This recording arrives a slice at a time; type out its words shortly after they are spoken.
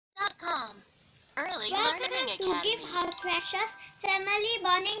Welcome Welcome to to give our precious family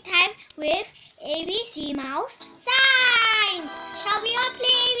bonding time with ABC Mouse Science. Shall we all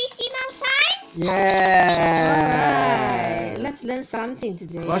play ABC Mouse Science? Yeah. Alright, let's learn something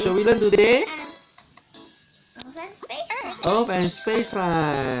today. What shall we learn today? Earth and space science. Earth and space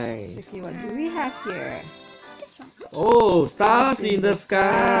science. Okay, what do we have here? This one. Oh, stars in the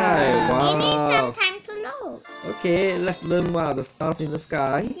sky. We need Wow. some time to load. Okay, let's learn what are the stars in the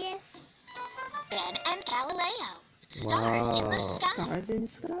sky. Yes. Ben and Galileo. Stars in the sky. Stars in the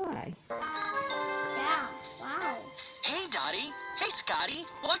sky. Yeah. Wow. Hey, Dottie. Hey, Scotty.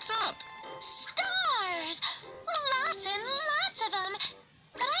 What's up? Stars! Lots and lots of them.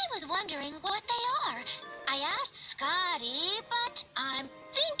 But I was wondering what they are. I asked Scotty, but I'm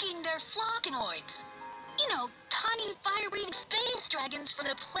thinking they're flocconoids. You know, tiny fire-breathing space dragons from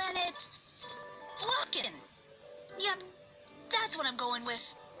the planet Flockin. Yep, that's what I'm going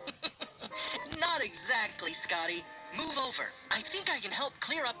with. Not exactly, Scotty. Move over. I think I can help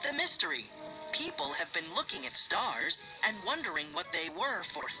clear up the mystery. People have been looking at stars and wondering what they were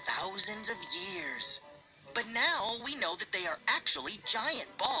for thousands of years. But now we know that they are actually giant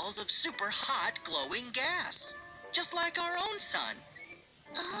balls of super hot glowing gas, just like our own sun.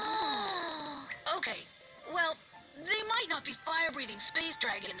 oh, Okay, well, they might not be fire-breathing space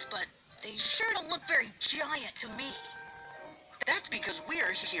dragons, but they sure don't look very giant to me. That's because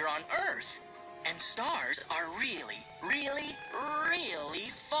we're here on Earth, and stars are really, really, really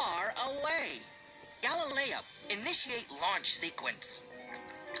far away. Galileo, initiate launch sequence.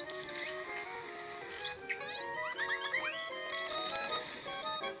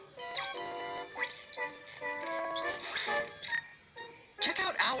 Check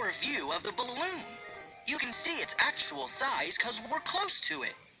out our view of the balloon. You can see its actual size because we're close to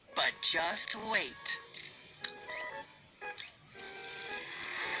it. But just wait.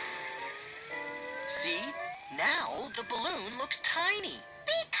 See? Now the balloon looks tiny.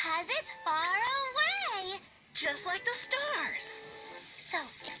 because it's far away. Just like the stars. So,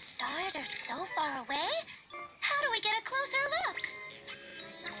 if stars are so far away, how do we get a closer look?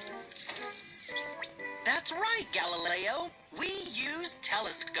 That's right, Galileo. We use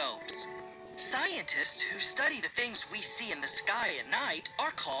telescopes. Scientists who study the things we see in the sky at night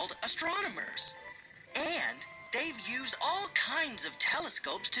are called astronomers. And they've used all kinds of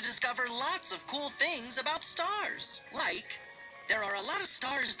telescopes to discover lots of cool things about stars. Like, there are a lot of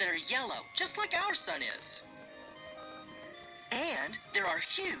stars that are yellow, just like our sun is. And there are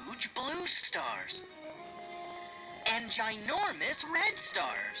huge blue stars. And ginormous red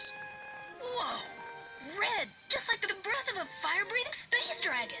stars. Whoa! Red, just like the breath of a fire-breathing space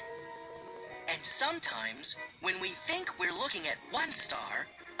dragon. And sometimes, when we think we're looking at one star,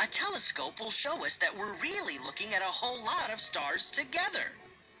 a telescope will show us that we're really looking at a whole lot of stars together.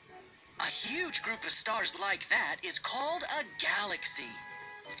 A huge group of stars like that is called a galaxy.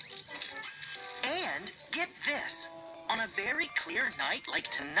 And get this, on a very clear night like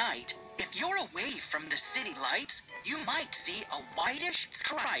tonight, if you're away from the city lights, you might see a whitish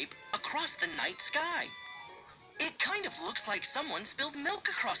stripe across the night sky. It kind of looks like someone spilled milk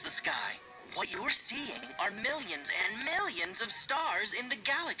across the sky. What you're seeing are millions and millions of stars in the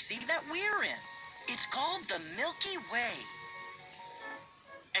galaxy that we're in. It's called the Milky Way.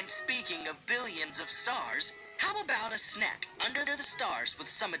 And speaking of billions of stars, how about a snack under the stars with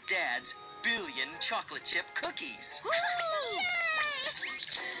some of Dad's billion chocolate chip cookies?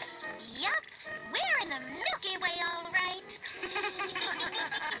 Yup, we're in the Milky Way, all right.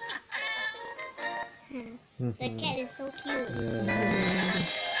 The cat is so cute.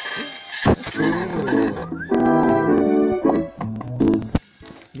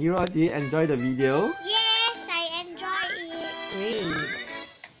 Leeroy, did you enjoy the video? Yes, I enjoy it. Great.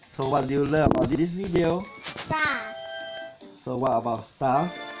 So what do you learn about this video? Stars. So what about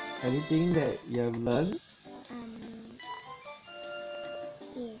stars? Anything that you have learned?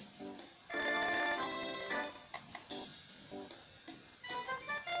 Yes.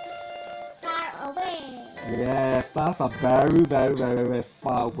 Far away. Yeah, stars are very, very, very, very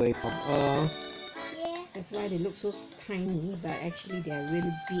far away from Earth. Yes. That's why they look so tiny, but actually they are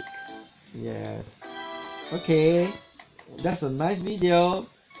really big. Yes. Okay, that's a nice video.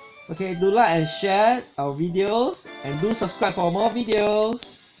 Okay, do like and share our videos and do subscribe for more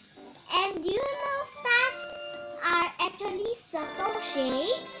videos. And do you know stars are actually circle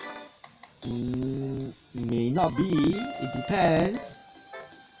shapes? May not be, it depends.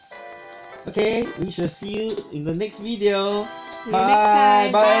 Okay, we shall see you in the next video. See you next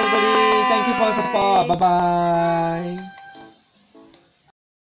time. Bye everybody. Thank you for Bye. support. Bye bye.